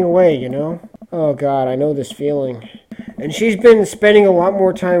she's drifting away, Oh, God, I know this feeling. And she's been spending a lot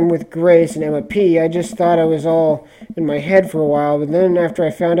more time with Grace and Emma P. I just thought I was all in my head for a while, but then after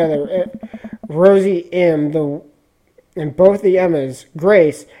I found out that Rosie M., and both the Emmas,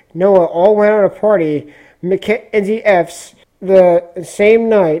 Grace, Noah, all went out to party, Mackenzie F's, the same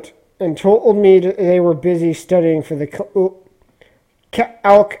night, and told me they were busy studying for the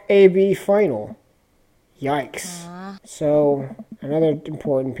Calc AB final. Yikes. So, another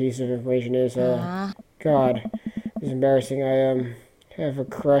important piece of information is, God, it's embarrassing. I have a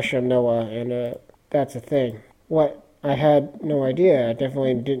crush on Noah, and that's a thing. What? I had no idea. I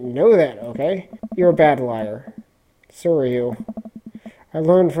definitely didn't know that, okay? You're a bad liar. So are you. I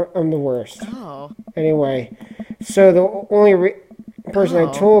learned from the worst. Anyway, so the only person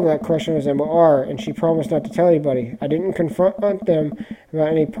I told that question was Emma R., and she promised not to tell anybody. I didn't confront them about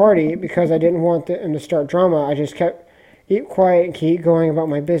any party because I didn't want them to start drama. I just kept quiet and keep going about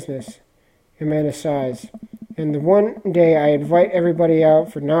my business. Amanda sighs. And the one day I invite everybody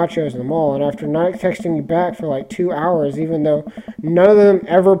out for nachos in the mall, and after not texting me back for like 2 hours, even though none of them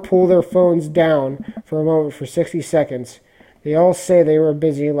ever pull their phones down for a moment for 60 seconds, they all say they were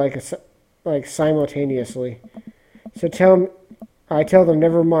busy like simultaneously. So I tell them,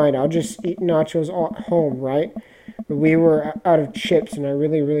 never mind, I'll just eat nachos at home, right? But we were out of chips, and I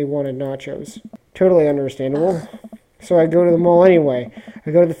really, really wanted nachos. Totally understandable. So I go to the mall anyway.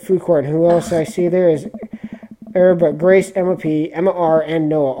 I go to the food court, and who else I see there is but Grace, Emma P., Emma R., and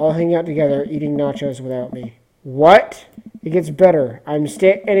Noah all hanging out together eating nachos without me. What? It gets better. I'm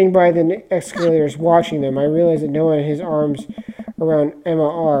standing by the escalators watching them. I realize that Noah had his arms around Emma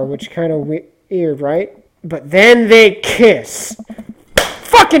R., which kind of weird, right? But then they kiss.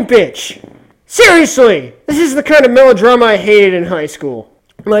 Fucking bitch! Seriously! This is the kind of melodrama I hated in high school.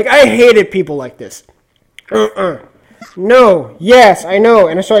 Like, I hated people like this. No, yes, I know.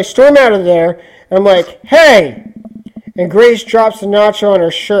 And so I storm out of there, and I'm like, hey! And Grace drops the nacho on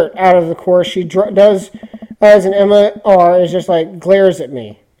her shirt out of the course. She does as an Emma R. is just like, glares at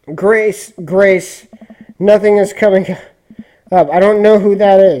me. Grace, nothing is coming up. I don't know who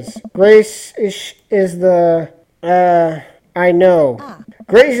that is. Grace is the, I know.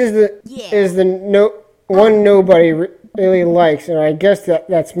 Grace is the one nobody really likes, and I guess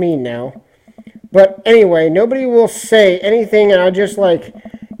that's me now. But anyway, nobody will say anything, and I just like,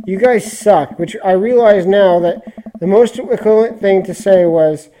 you guys suck, which I realize now that the most equivalent thing to say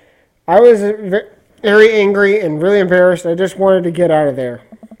was, I was very angry and really embarrassed. I just wanted to get out of there.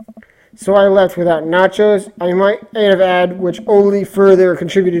 So I left without nachos. I might have added, which only further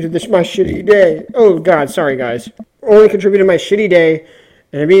contributed to my shitty day. Oh, God, sorry, guys. Only contributed to my shitty day,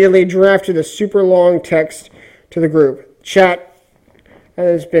 and immediately drafted a super long text to the group chat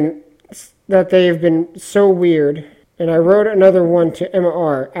that they've been so weird. And I wrote another one to Emma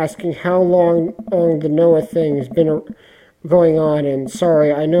R. asking how long the Noah thing has been going on, and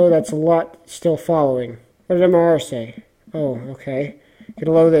sorry, I know that's a lot still following. What did Emma R. say? Oh, okay.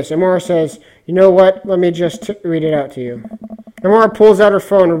 Below this, Emma R. says, you know what? Let me just read it out to you. Emma R. pulls out her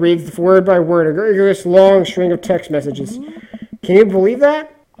phone and reads word by word a rigorous long string of text messages. Can you believe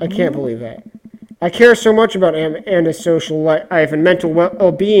that? I can't believe that. I care so much about Anna's social life and mental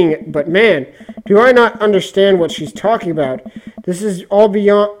well-being, but man, do I not understand what she's talking about. This is all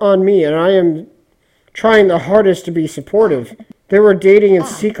beyond me, and I am trying the hardest to be supportive. They were dating in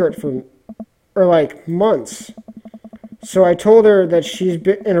secret for months. So I told her that she's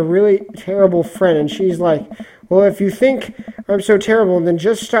been a really terrible friend, and she's like, well, if you think I'm so terrible, then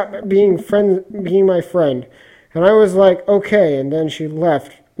just stop being my friend. And I was like, okay, and then she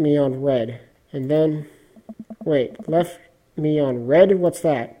left me on red. And then, left me on red? What's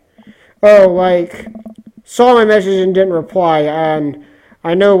that? Oh, saw my message and didn't reply, and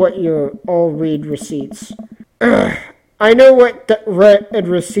I know what you all read receipts. I know what the read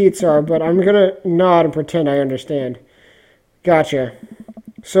receipts are, but I'm gonna nod and pretend I understand. Gotcha.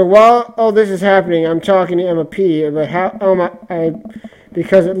 So while all this is happening, I'm talking to Emma P. about how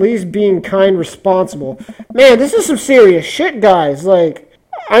because at least being kind, responsible. Man, this is some serious shit, guys.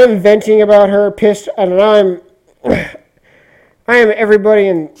 I'm venting about her, pissed, and I am everybody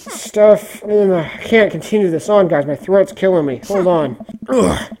and stuff. I can't continue this on, guys. My throat's killing me. Hold on.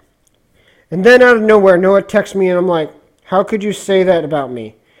 Ugh. And then out of nowhere, Noah texts me, and I'm like, how could you say that about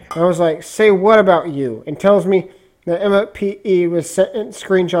me? And I was like, say what about you? And tells me The Emma P.E. was sent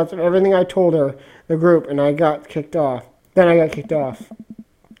screenshots of everything I told her, the group, and I got kicked off. Then I got kicked off.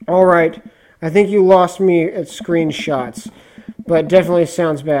 All right, I think you lost me at screenshots, but definitely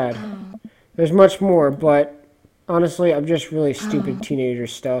sounds bad. There's much more, but honestly, I'm just really stupid teenager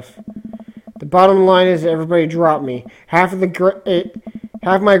stuff. The bottom line is everybody dropped me. Half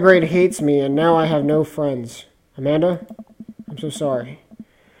my grade hates me, and now I have no friends. Amanda, I'm so sorry.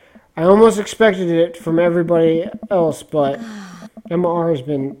 I almost expected it from everybody else, but Emma R. has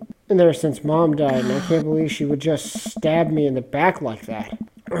been in there since Mom died, and I can't believe she would just stab me in the back like that.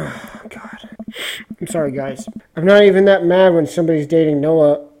 Oh, God. I'm sorry, guys. I'm not even that mad when somebody's dating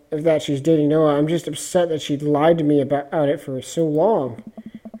Noah, that she's dating Noah. I'm just upset that she lied to me about it for so long.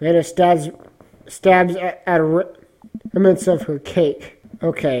 Amanda stabs at remnants of her cake.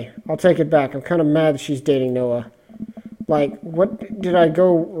 Okay, I'll take it back. I'm kind of mad that she's dating Noah. Like, what did I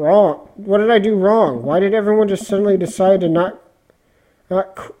go wrong? What did I do wrong? Why did everyone just suddenly decide to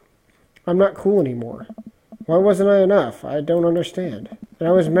I'm not cool anymore? Why wasn't I enough? I don't understand. And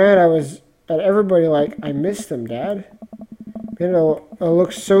I was mad. I was at everybody like, I miss them, Dad. I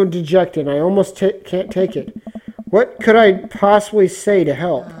look so dejected. I almost can't take it. What could I possibly say to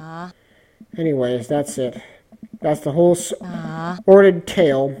help? Anyways, that's it. That's the whole sordid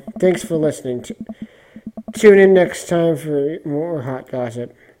tale. Thanks for listening. Tune in next time for more hot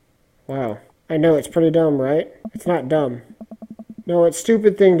gossip. Wow. I know, it's pretty dumb, right? It's not dumb. No, it's a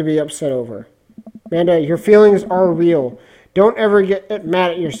stupid thing to be upset over. Amanda, your feelings are real. Don't ever get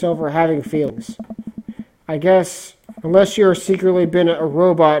mad at yourself for having feelings. I guess, unless you're secretly been a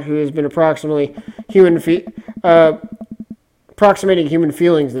robot who has been approximating human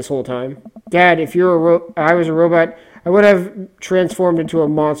feelings this whole time. Dad, if I was a robot, I would have transformed into a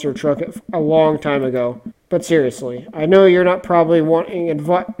monster truck a long time ago. But seriously, I know you're not probably don't want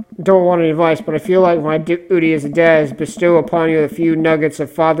any advice, but I feel like my duty as a dad is bestow upon you a few nuggets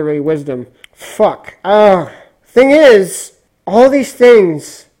of fatherly wisdom. Fuck. Thing is, all these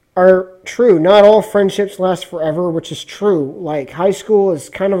things are true. Not all friendships last forever, which is true. Like, high school is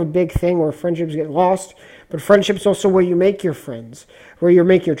kind of a big thing where friendships get lost, but friendship's also where you make your friends, where you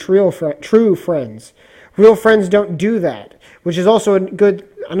make your true friends. Real friends don't do that, which is also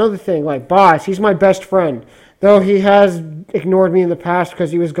another thing. Like, Boss, he's my best friend, though he has ignored me in the past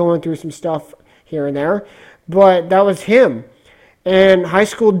because he was going through some stuff here and there, but that was him. And high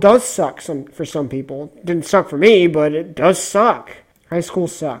school does suck for some people. It didn't suck for me, but it does suck. High school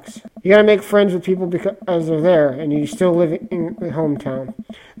sucks. You gotta make friends with people because they're there, and you still live in the hometown.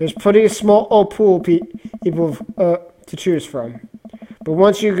 There's plenty of small pool people to choose from. But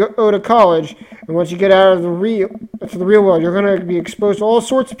once you go to college, and once you get out of the real world, you're gonna be exposed to all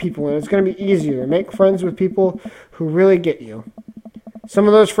sorts of people, and it's gonna be easier to make friends with people who really get you. Some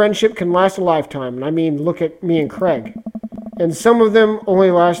of those friendships can last a lifetime, and I mean, look at me and Craig. And some of them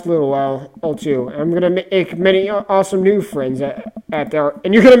only last a little while, too. I'm going to make many awesome new friends at there.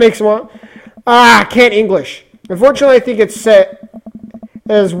 And you're going to make some... I can't English. Unfortunately, I think it's set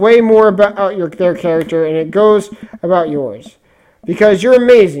as way more about their character, and it goes about yours. Because you're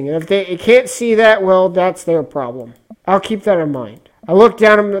amazing, and if they can't see that, well, that's their problem. I'll keep that in mind. I looked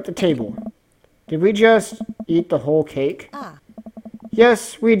down at the table. Did we just eat the whole cake?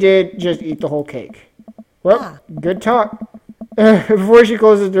 Yes, we did just eat the whole cake. Well, good talk. Before she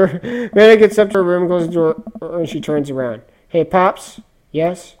closes the door, Amanda gets up to her room, closes the door, and she turns around. Hey, Pops?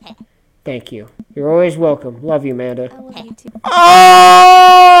 Yes? Thank you. You're always welcome. Love you, Amanda. I love you too. Oh!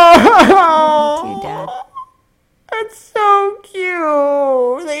 I love you too, Dad. That's so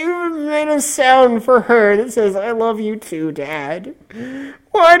cute. They even made a sound for her that says, I love you too, Dad.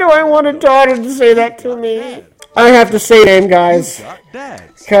 Why do I want a daughter to say that to me? I have to say them, guys,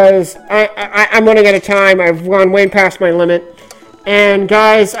 because I'm running out of time. I've gone way past my limit. And,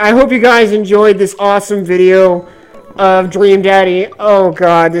 guys, I hope you guys enjoyed this awesome video of Dream Daddy. Oh,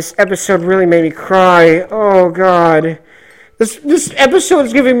 God, this episode really made me cry. Oh, God. This episode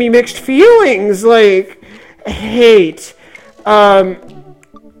is giving me mixed feelings, like hate.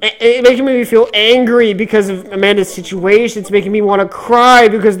 It's making me feel angry because of Amanda's situation. It's making me want to cry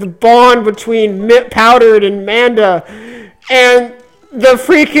because the bond between Powdered and Amanda and the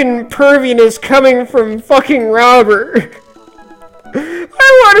freaking perviness coming from fucking Robert. I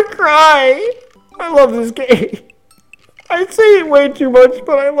want to cry. I love this game. I say it way too much,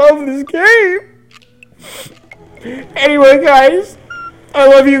 but I love this game. Anyway, guys, I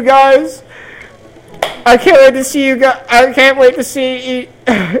love you guys. I can't wait to see you guys. I can't wait to see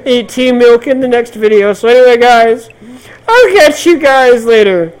eat Team Milk in the next video. So anyway, guys, I'll catch you guys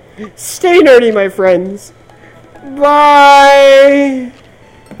later. Stay nerdy, my friends. Bye.